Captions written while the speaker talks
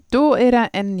Da det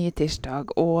en ny tirsdag,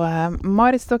 og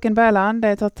Marit Stokken Berland,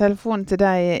 jeg har tatt telefonen til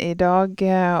deg i dag,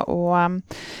 og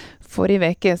forrige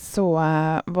veke så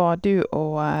var du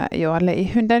og Jarle i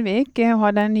Hundeidvik og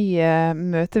hadde en ny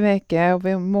møteveke, og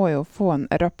vi må jo få en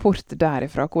rapport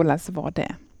derifra. Hvordan var det?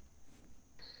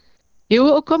 Jo,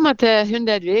 å komme til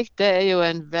Hundeidvik, det jo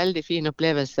en veldig fin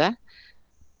opplevelse.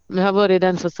 Vi har vært i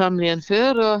den forsamlingen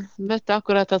før, og møtte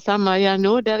akkurat det samme igjen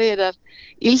nå. Der det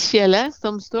ildsjeler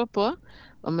som står på.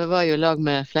 Og vi var jo i lag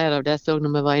med flere av disse også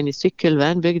når vi var inne i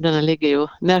Sykkelven. Bygdene ligger jo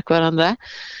nær hverandre.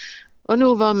 Og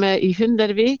nå var vi i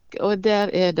Hundeidvik, og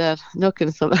der det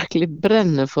noen som virkelig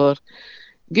brenner for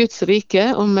Guds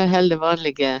rike, om vi holder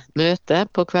vanlige møter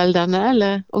på kveldene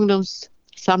eller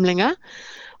ungdomssamlinger.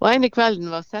 Og ene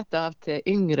kvelden var sett av til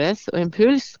yngres og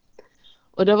impuls.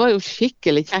 Og det var jo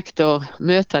skikkelig kjekt å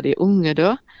møte de unge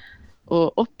da,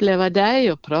 og oppleve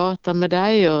dem, og prate med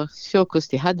dem, og se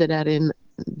hvordan de hadde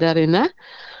der inne.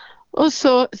 Og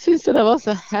så synes jeg det var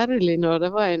så herlig når det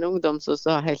var en ungdom som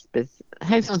sa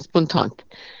helt sånn spontant: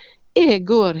 jeg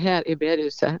går her i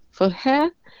bedehuset, for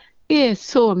her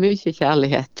så mye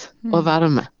kjærlighet og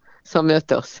varme som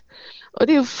møter oss. Og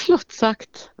det jo flott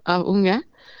sagt av unge.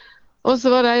 Og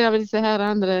så var det en av disse her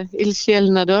andre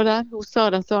ildsjelene da der. Hun sa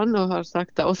det sånn, og har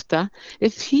sagt det ofte. Det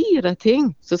 4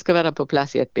 ting som skal være på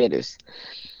plass i et bedehus.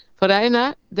 For det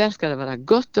ene, der skal det være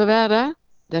godt å være.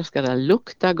 Der skal det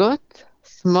lukte godt,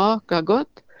 smake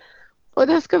godt, og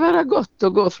det skal være godt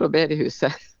å gå fra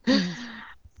bedehuset.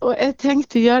 Og jeg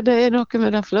tenkte, ja, det noe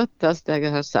med det flotteste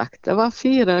jeg har sagt. Det var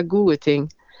 4 gode ting.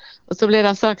 Og så ble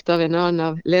det sagt av en annen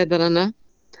av lederne,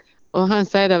 og han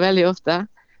sier det veldig ofte: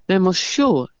 vi må se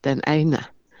den ene.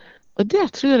 Og der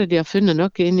tror jeg de har funnet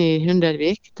noe inne i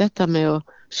Hundeidvik. Dette med å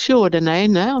se den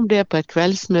ene, om det på et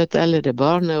kveldsmøte eller det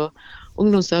barne- og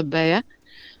ungdomsarbeidet.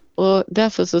 Og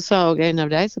derfor så sa også en av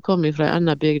de som kom fra en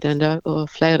annen bygd en dag, og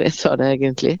flere sa det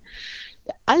egentlig: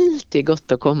 det alltid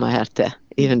godt å komme her til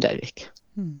i Hundeidvik.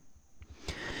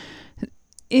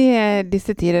 I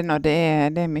disse tider når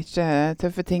det mye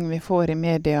tøffe ting vi får i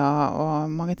media,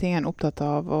 og mange ting en opptatt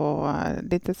av, og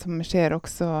dette som skjer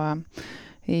også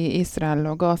i Israel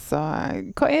og Gaza,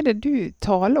 hva det du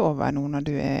taler over nå når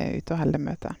du ute og holder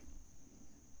møte?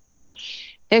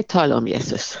 Jeg taler om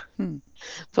Jesus.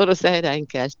 For å si det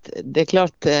enkelt. Det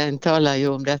klart en taler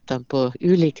jo om dette på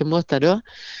ulike måter da,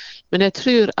 men jeg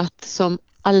tror at som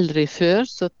aldri før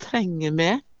så trenger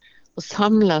vi å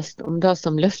samles om det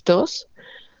som løfter oss,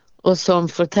 og som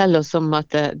forteller oss om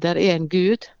at det en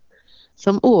Gud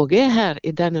som også her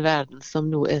i denne verden som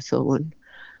nå så ond.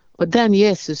 Og den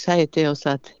Jesus sier til oss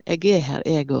at jeg her,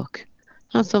 jeg også.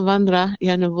 Han som vandrer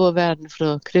gjennom vår verden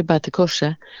fra krybba til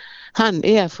korset, han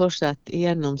fortsatt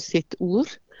gjennom sitt ord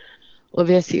og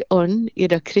ved sin ånd i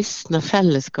det kristne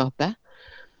fellesskapet.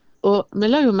 Og vi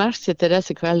la jo merke til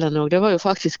disse kveldene også. Det var jo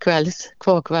faktisk hver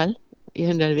kveld i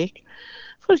Hundeidvik.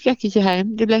 Folk gikk ikke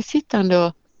hjem. De ble sittende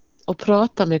og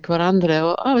prate med hverandre,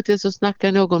 og av og til så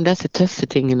snakket jeg også om disse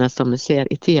tøffe tingene som vi ser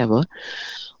i tida vår.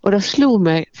 Og det slo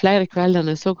meg flere kvelder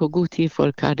når jeg så hvor god tid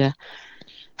folk hadde.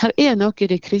 Her noe i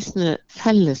det kristne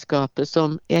fellesskapet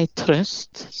som en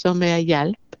trøst, som en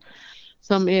hjelp,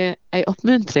 som en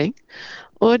oppmuntring.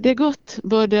 Og det godt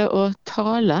både å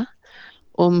tale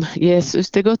om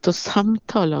Jesus, det godt å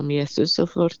samtale om Jesus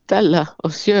og fortelle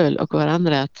oss selv og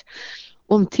hverandre at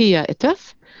om tida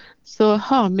tøff, så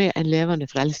har vi en levende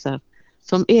frelser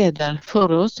som der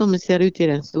for oss, om vi ser ut i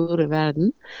den store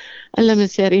verden, eller vi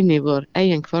ser inn i vår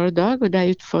egen hverdag og de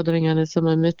utfordringene som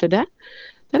vi møter der.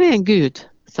 Det en Gud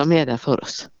som der for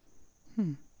oss.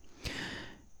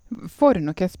 Får du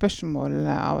noen spørsmål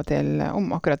av og til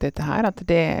om akkurat dette her, at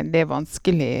det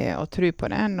vanskelig å tro på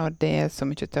det når det så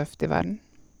mye tøft i verden?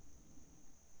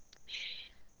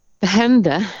 Det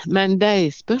hender, men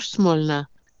de spørsmålene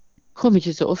kommer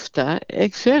ikke så ofte.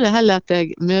 Jeg føler heller at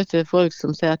jeg møter folk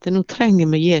som sier at nå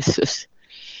trenger vi Jesus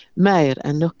mer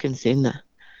enn noensinne.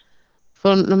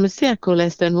 For når vi ser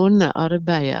hvordan den vonde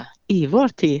arbeider i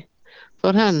vår tid,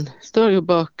 for han står jo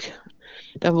bak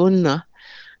det vonde,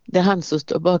 det han som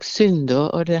står bak synda,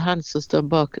 og det han som står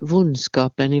bak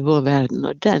vondskapen i vår verden,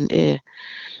 og den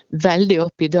veldig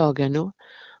oppe i dagen nå.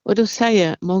 Og da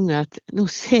sier mange at nå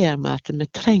ser vi at vi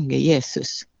trenger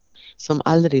Jesus som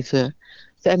aldri før.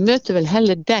 Så jeg møter vel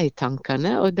heller de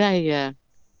tankene og de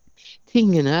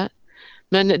tingene,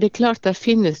 men det klart det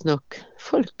finnes nok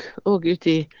folk også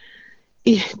ute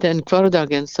i den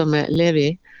hverdagen som vi lever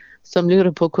i, som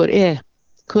lurer på hvor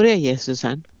Jesus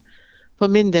hen? For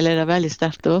min del det veldig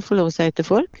sterkt å få lov å si til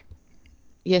folk: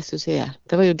 Jesus her.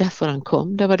 Det var jo derfor han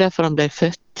kom. Det var derfor han ble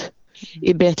født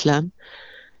i Betlehem.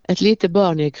 Et lite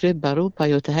barn i krybba roper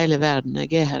jo til hele verden: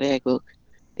 jeg her, jeg også.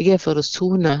 Jeg for å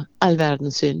sone all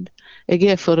verdens synd.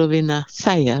 Jeg for å vinne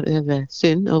seier over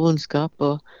synd og vondskap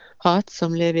og hat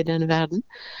som lever i denne verden.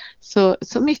 Så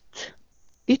mitt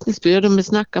vitnesbyrd, om vi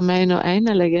snakker med en og en,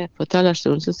 eller jeg på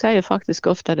talerstolen, så sier jeg faktisk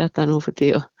ofte dette nå for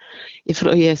tida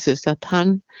ifra Jesus, at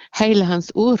hele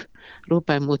hans ord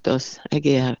roper imot oss. Jeg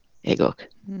her, jeg òg.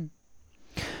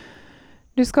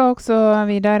 Du skal også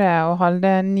videre og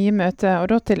holde nye møter, og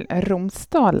da til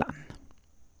Romsdalen.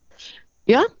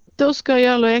 Ja, da skal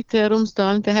Jarle og jeg til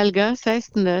Romsdalen til helga.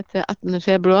 16. til 18.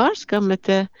 februar skal vi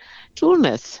til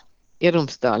Tornes i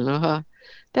Romsdalen og ha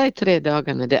de 3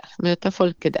 dagene der. Møte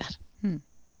folket der.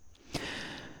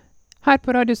 Her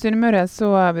på Radio Sunnmøre så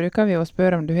bruker vi å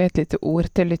spørre om du har et lite ord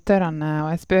til lytterne,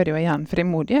 og jeg spør jo igjen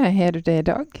frimodig, har du det i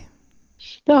dag?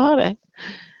 Det har jeg.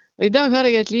 Og i dag har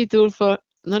jeg et lite ord for,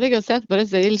 når jeg har sett på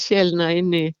disse ildsjelene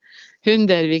inne i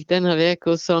Hundeidvik denne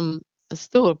veka som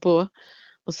står på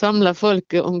og samler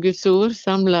folket om Guds ord,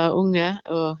 samler unge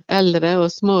og eldre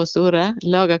og små og store,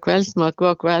 lager kveldsmat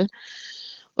hver kveld,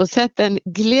 og sett den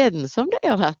gleden som de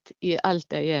har hatt i alt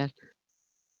de gjør.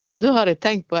 Da har jeg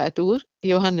tenkt på et ord,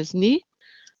 Johannes 9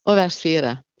 og vers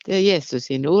 4. Det er Jesus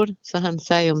sine ord, så han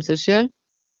sier om seg selv.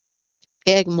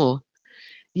 Jeg må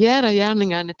gjøre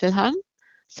gjerningene til han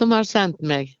som har sendt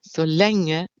meg, så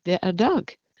lenge det er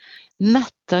dag.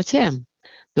 Natta kjem,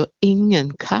 da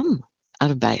ingen kan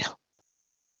arbeide.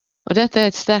 Og dette er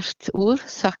et sterkt ord,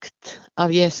 sagt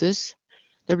av Jesus.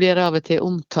 Det blir av og til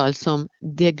omtalt som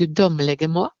det guddommelige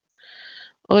må.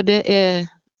 Og det er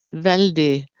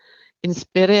veldig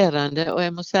inspirerende, og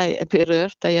jeg må si jeg blir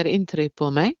rørt, det gjør inntrykk på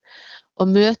meg, å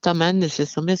møte mennesker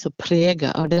som er så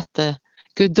preget av dette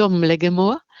guddommelige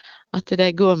må, at de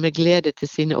går med glede til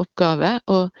sine oppgaver,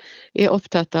 og er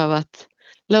opptatt av at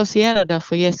la oss gjøre det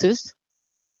for Jesus,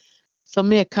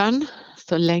 som vi kan,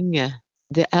 så lenge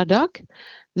det er dag.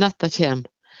 Natta kjem,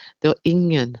 da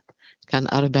ingen kan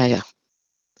arbeide.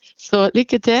 Så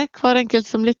lykke til, hver enkelt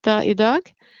som lytter i dag,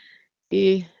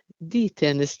 i de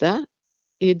tjenester,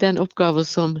 i den oppgaven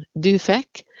som du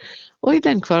fikk, og i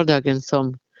den hverdagen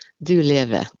som du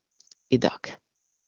lever i dag.